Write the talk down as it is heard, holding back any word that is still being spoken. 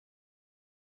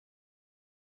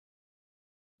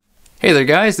Hey there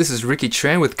guys, this is Ricky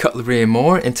Tran with Cutlery and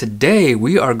More, and today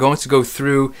we are going to go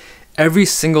through every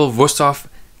single Wusthof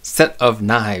set of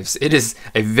knives. It is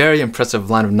a very impressive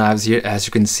line of knives here, as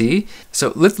you can see.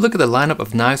 So let's look at the lineup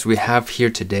of knives we have here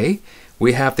today.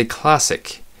 We have the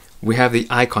Classic, we have the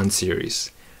Ikon series,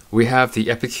 we have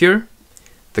the Epicure,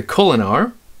 the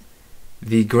Culinar,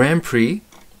 the Grand Prix,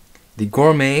 the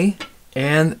Gourmet,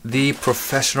 and the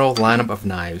Professional lineup of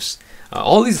knives.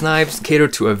 All these knives cater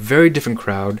to a very different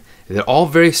crowd. They're all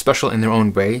very special in their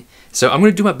own way. So I'm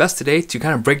going to do my best today to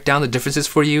kind of break down the differences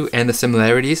for you and the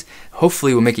similarities.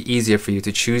 Hopefully it will make it easier for you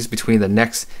to choose between the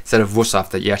next set of Wusthof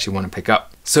that you actually want to pick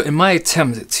up. So in my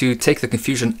attempt to take the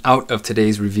confusion out of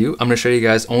today's review, I'm going to show you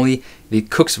guys only the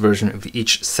cook's version of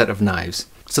each set of knives.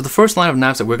 So the first line of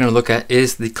knives that we're going to look at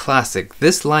is the Classic.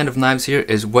 This line of knives here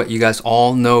is what you guys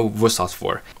all know Wusthof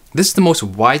for. This is the most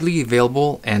widely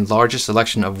available and largest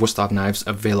selection of Wusthof knives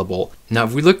available. Now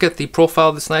if we look at the profile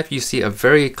of this knife, you see a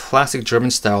very classic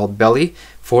German style belly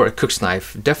for a cook's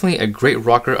knife. Definitely a great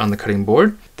rocker on the cutting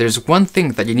board. There's one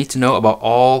thing that you need to know about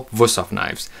all Wusthof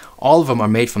knives. All of them are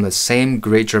made from the same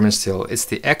great German steel. It's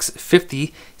the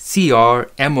X50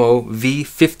 CR MO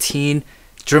V15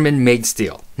 German-made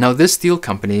steel. Now this steel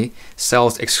company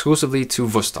sells exclusively to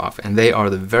Wusthof, and they are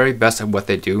the very best at what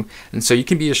they do, and so you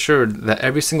can be assured that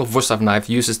every single Wusthof knife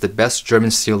uses the best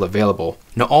German steel available.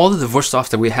 Now all of the Wusthof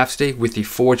that we have today with the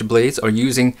forged blades are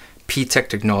using P-Tech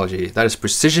technology. That is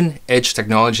precision edge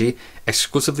technology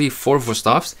exclusively for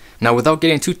Wustofs. Now without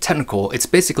getting too technical, it's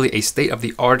basically a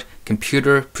state-of-the-art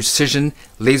computer precision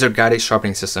laser guided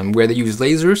sharpening system where they use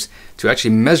lasers to actually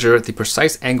measure the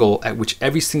precise angle at which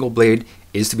every single blade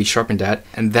is to be sharpened at,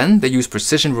 and then they use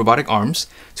precision robotic arms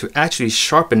to actually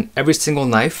sharpen every single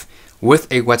knife with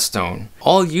a whetstone.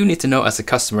 All you need to know as a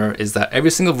customer is that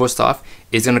every single Wusthof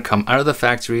is going to come out of the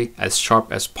factory as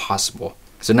sharp as possible.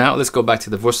 So now let's go back to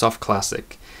the Wusthof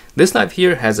Classic. This knife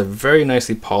here has a very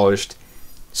nicely polished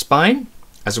spine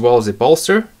as well as a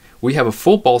bolster. We have a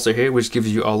full bolster here which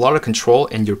gives you a lot of control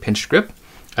in your pinch grip,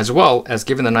 as well as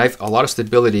giving the knife a lot of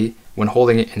stability when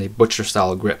holding it in a butcher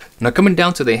style grip. Now coming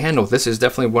down to the handle, this is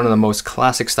definitely one of the most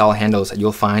classic style handles that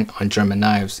you'll find on German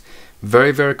knives.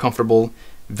 Very, very comfortable,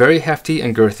 very hefty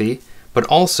and girthy, but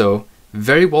also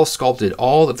very well sculpted.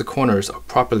 All of the corners are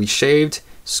properly shaved,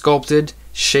 sculpted,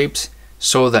 shaped,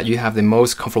 so that you have the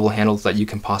most comfortable handles that you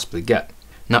can possibly get.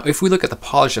 Now if we look at the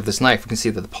polish of this knife, we can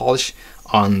see that the polish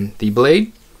on the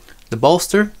blade, the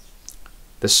bolster,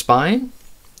 the spine,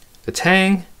 the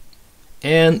tang,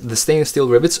 and the stainless steel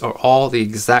rivets are all the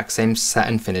exact same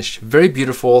satin finish. Very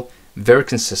beautiful, very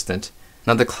consistent.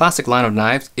 Now the Classic line of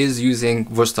knives is using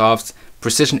Wustof's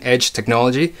precision edge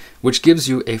technology, which gives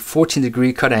you a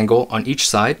 14-degree cut angle on each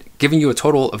side, giving you a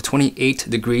total of 28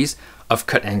 degrees of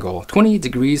cut angle. 20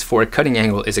 degrees for a cutting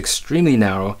angle is extremely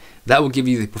narrow. That will give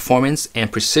you the performance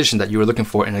and precision that you are looking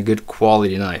for in a good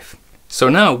quality knife. So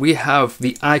now we have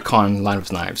the Ikon line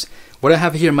of knives. What I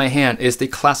have here in my hand is the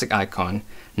Classic Ikon.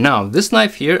 Now this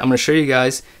knife here, I'm going to show you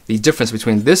guys the difference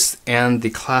between this and the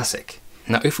Classic.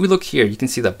 Now if we look here, you can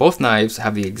see that both knives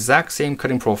have the exact same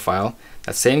cutting profile,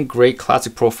 that same great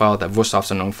classic profile that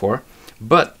Wustofs are known for,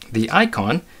 but the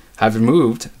Ikon have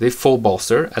removed the full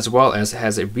bolster as well as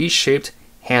has a reshaped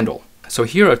handle. So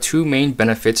here are two main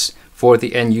benefits for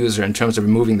the end user in terms of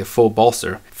removing the full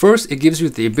bolster. First, it gives you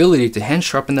the ability to hand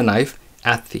sharpen the knife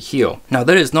at the heel. Now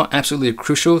that is not absolutely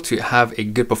crucial to have a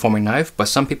good performing knife, but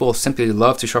some people simply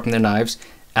love to sharpen their knives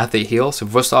at the heel, so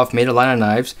Wusthof made a line of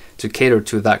knives to cater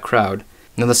to that crowd.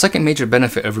 Now the second major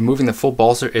benefit of removing the full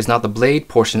bolster is now the blade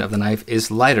portion of the knife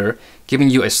is lighter, giving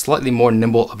you a slightly more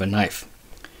nimble of a knife.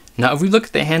 Now if we look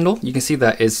at the handle, you can see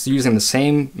that it's using the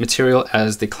same material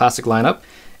as the Classic lineup.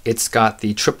 It's got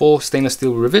the triple stainless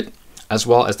steel rivet as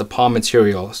well as the palm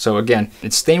material. So again,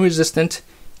 it's stain resistant,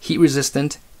 heat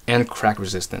resistant, and crack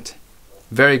resistant.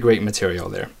 Very great material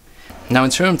there. Now in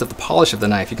terms of the polish of the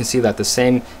knife, you can see that the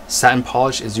same satin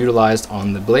polish is utilized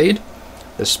on the blade,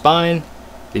 the spine,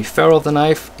 the ferrule of the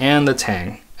knife, and the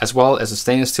tang, as well as the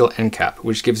stainless steel end cap,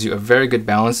 which gives you a very good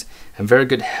balance and very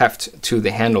good heft to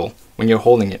the handle when you're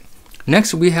holding it.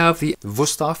 Next we have the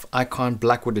Wusthof Ikon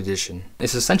Blackwood Edition.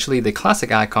 It's essentially the Classic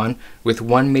Ikon with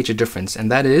one major difference,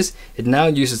 and that is it now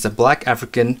uses the black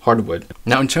African hardwood.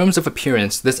 Now in terms of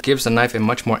appearance, this gives the knife a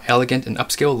much more elegant and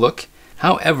upscale look.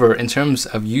 However, in terms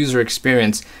of user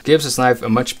experience, it gives this knife a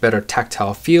much better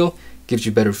tactile feel, gives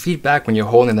you better feedback when you're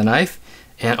holding the knife,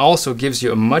 and also gives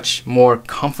you a much more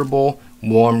comfortable,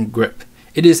 warm grip.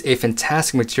 It is a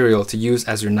fantastic material to use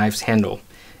as your knife's handle.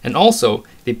 And also,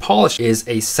 the polish is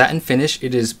a satin finish.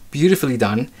 It is beautifully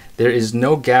done. There is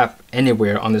no gap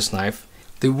anywhere on this knife.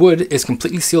 The wood is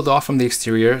completely sealed off from the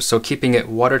exterior, so keeping it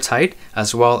watertight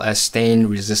as well as stain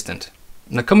resistant.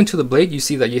 Now coming to the blade, you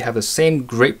see that you have the same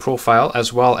grate profile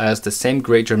as well as the same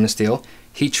grate German steel,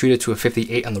 heat treated to a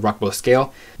 58 on the Rockwell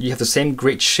scale. You have the same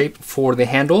grate shape for the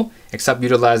handle, except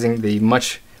utilizing the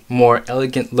much more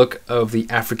elegant look of the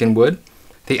African wood.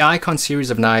 The Ikon series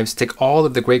of knives take all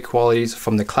of the great qualities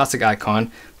from the classic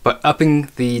Ikon, but upping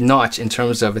the notch in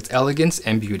terms of its elegance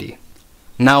and beauty.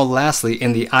 Now lastly,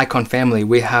 in the Ikon family,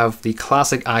 we have the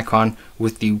classic Ikon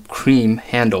with the cream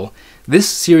handle. This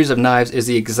series of knives is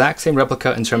the exact same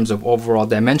replica in terms of overall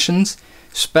dimensions,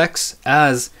 specs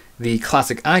as the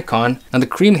classic Ikon, and the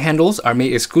cream handles are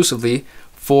made exclusively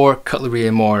for Cutlery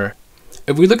and More.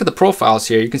 If we look at the profiles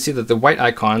here, you can see that the white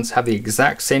Ikons have the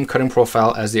exact same cutting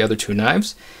profile as the other two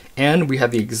knives, and we have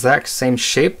the exact same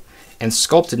shape and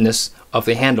sculptedness of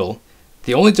the handle.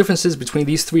 The only differences between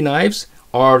these three knives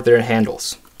are their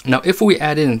handles. Now if we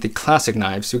add in the classic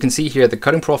knives, you can see here the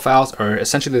cutting profiles are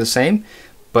essentially the same,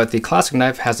 but the classic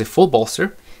knife has a full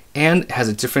bolster and has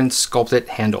a different sculpted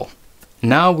handle.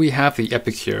 Now we have the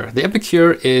Epicure. The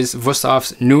Epicure is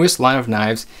Wustof's newest line of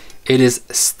knives. It is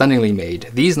stunningly made.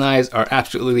 These knives are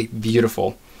absolutely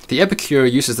beautiful. The Epicure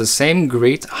uses the same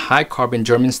great high carbon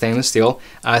German stainless steel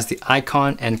as the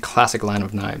Ikon and classic line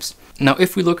of knives. Now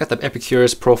if we look at the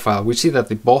Epicure's profile, we see that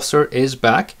the bolster is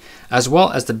back, as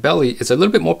well as the belly is a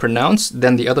little bit more pronounced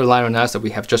than the other line of knives that we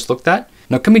have just looked at.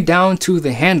 Now coming down to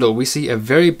the handle, we see a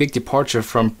very big departure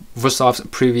from Wustof's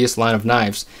previous line of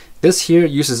knives. This here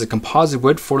uses a composite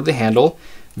wood for the handle,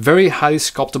 very highly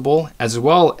sculptable as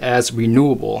well as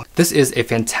renewable. This is a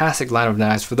fantastic line of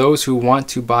knives for those who want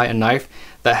to buy a knife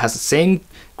that has the same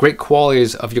great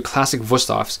qualities of your classic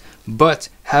Wustofs, but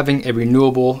having a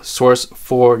renewable source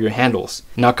for your handles.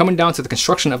 Now coming down to the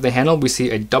construction of the handle, we see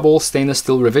a double stainless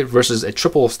steel rivet versus a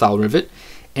triple style rivet,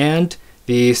 and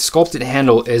the sculpted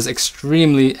handle is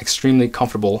extremely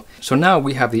comfortable. So now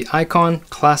we have the Ikon,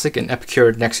 Classic, and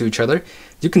Epicure next to each other.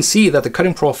 You can see that the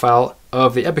cutting profile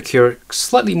of the Epicure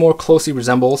slightly more closely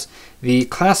resembles the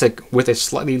Classic with a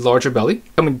slightly larger belly.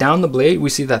 Coming down the blade,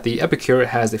 we see that the Epicure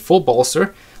has a full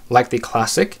bolster like the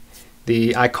Classic.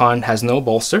 The Ikon has no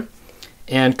bolster.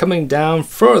 And coming down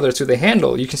further to the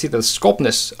handle, you can see that the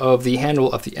sculptness of the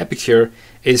handle of the Epicure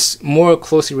is more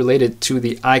closely related to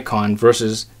the Ikon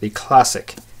versus the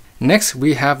Classic. Next,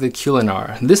 we have the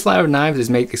Culinar. This line of knives is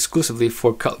made exclusively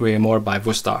for Cutlery and More by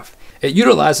Wusthof. It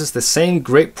utilizes the same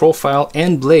great profile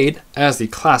and blade as the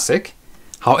Classic.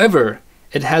 However,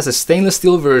 it has a stainless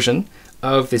steel version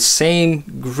of the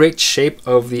same great shape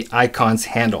of the Ikon's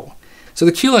handle. So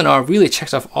the Culinar really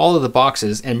checks off all of the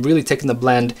boxes and really taking the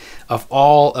blend of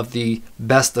all of the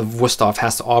best of Wusthof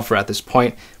has to offer at this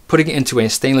point, putting it into a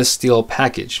stainless steel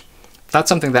package. That's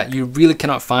something that you really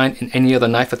cannot find in any other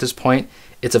knife at this point.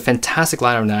 It's a fantastic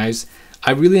line of knives.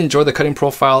 I really enjoy the cutting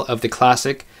profile of the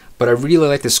Classic, but I really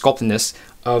like the sculptedness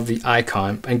of the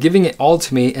Ikon, and giving it all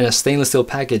to me in a stainless steel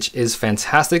package is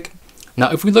fantastic.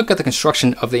 Now if we look at the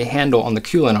construction of the handle on the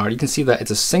Culinar, you can see that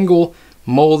it's a single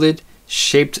molded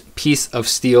shaped piece of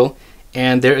steel,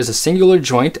 and there is a singular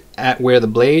joint at where the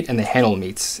blade and the handle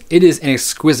meets. It is an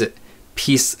exquisite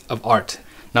piece of art.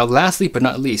 Now lastly but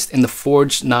not least, in the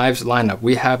forged knives lineup,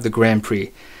 we have the Grand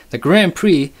Prix. The Grand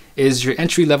Prix is your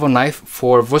entry-level knife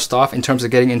for Wusthof in terms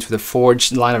of getting into the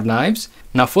forged line of knives.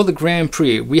 Now for the Grand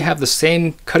Prix, we have the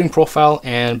same cutting profile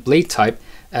and blade type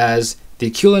as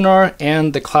the Culinar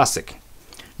and the Classic.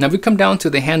 Now if we come down to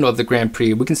the handle of the Grand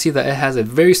Prix, we can see that it has a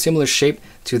very similar shape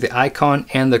to the Ikon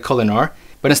and the Culinar,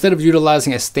 but instead of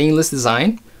utilizing a stainless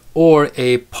design or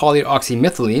a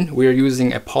polyoxymethylene, we are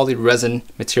using a polyresin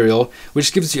material,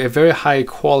 which gives you a very high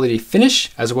quality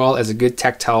finish as well as a good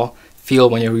tactile feel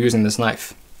when you're using this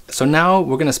knife. So now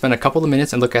we're going to spend a couple of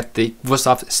minutes and look at the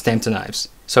Wusthof stamped knives.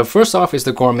 So first off is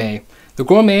the Gourmet. The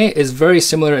Gourmet is very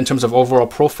similar in terms of overall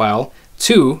profile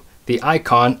to the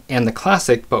Ikon and the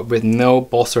Classic, but with no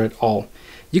bolster at all.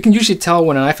 You can usually tell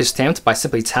when a knife is stamped by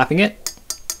simply tapping it.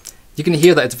 You can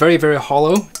hear that it's very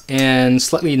hollow and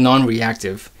slightly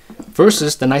non-reactive,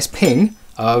 versus the nice ping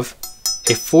of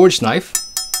a forged knife.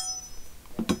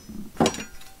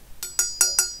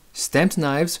 Stamped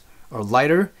knives are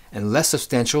lighter and less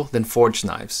substantial than forged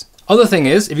knives. Other thing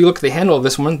is, if you look at the handle of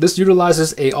this one, this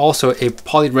utilizes also a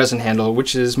polyresin handle,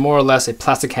 which is more or less a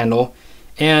plastic handle,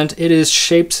 and it is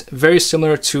shaped very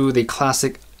similar to the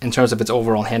Classic in terms of its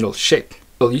overall handle shape.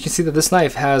 So you can see that this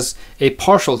knife has a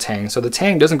partial tang, so the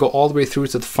tang doesn't go all the way through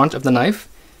to the front of the knife,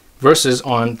 versus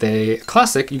on the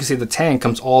Classic, you can see the tang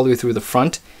comes all the way through the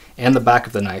front and the back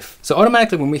of the knife. So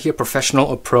automatically when we hear professional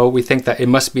or pro, we think that it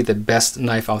must be the best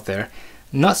knife out there.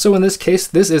 Not so in this case.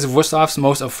 This is Wustof's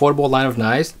most affordable line of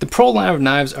knives. The Pro line of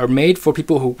knives are made for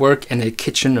people who work in a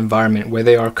kitchen environment where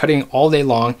they are cutting all day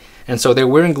long, and so they're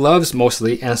wearing gloves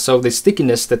mostly, and so the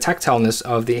stickiness, the tactileness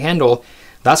of the handle,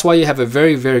 that's why you have a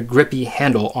very, very grippy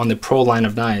handle on the Pro line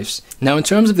of knives. Now in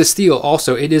terms of the steel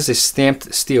also, it is a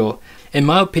stamped steel. In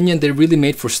my opinion, they're really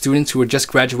made for students who are just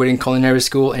graduating culinary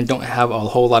school and don't have a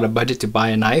whole lot of budget to buy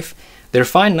a knife. They're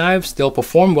fine knives, they'll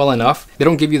perform well enough. They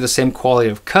don't give you the same quality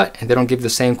of cut, and they don't give you the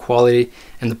same quality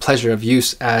and the pleasure of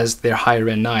use as their higher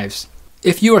end knives.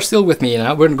 If you are still with me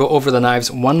now, we're going to go over the knives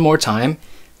one more time,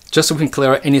 just so we can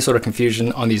clear out any sort of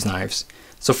confusion on these knives.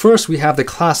 So first we have the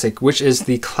Classic, which is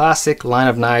the classic line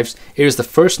of knives. It is the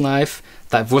first knife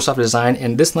that Wusthof designed,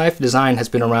 and this knife design has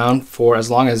been around for as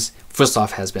long as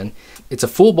Wusthof has been. It's a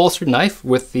full bolstered knife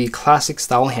with the classic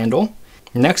style handle.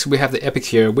 Next we have the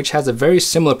Epicure, which has a very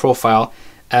similar profile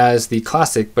as the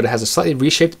Classic, but it has a slightly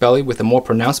reshaped belly with a more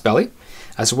pronounced belly,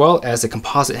 as well as a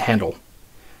composite handle.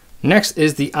 Next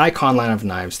is the Ikon line of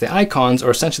knives. The Ikons are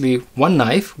essentially one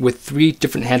knife with 3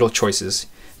 different handle choices.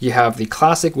 You have the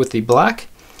Classic with the black,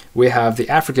 we have the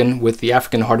African with the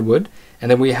African hardwood,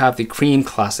 and then we have the Cream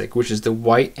Classic, which is the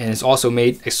white and is also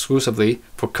made exclusively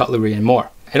for Cutlery and More.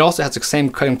 It also has the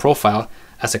same cutting profile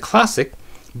as a Classic,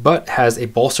 but has a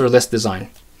bolsterless design.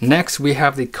 Next we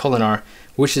have the Culinar,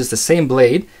 which is the same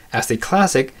blade as the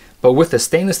Classic, but with the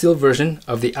stainless steel version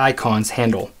of the Ikon's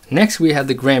handle. Next we have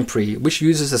the Grand Prix, which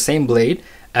uses the same blade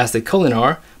as the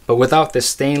Culinar, but without the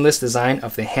stainless design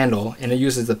of the handle, and it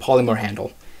uses the polymer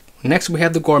handle. Next we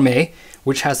have the Gourmet,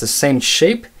 which has the same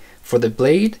shape for the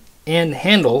blade and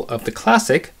handle of the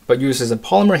Classic, but uses a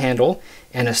polymer handle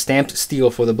and a stamped steel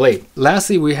for the blade.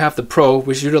 Lastly, we have the Pro,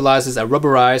 which utilizes a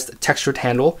rubberized textured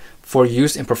handle for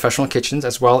use in professional kitchens,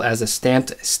 as well as a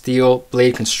stamped steel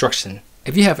blade construction.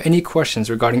 If you have any questions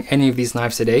regarding any of these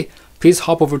knives today, please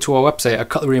hop over to our website at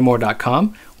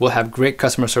cutlerymore.com. We'll have great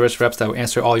customer service reps that will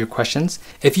answer all your questions.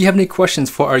 If you have any questions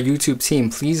for our YouTube team,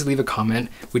 please leave a comment.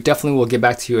 We definitely will get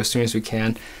back to you as soon as we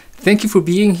can. Thank you for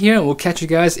being here, and we'll catch you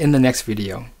guys in the next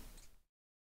video.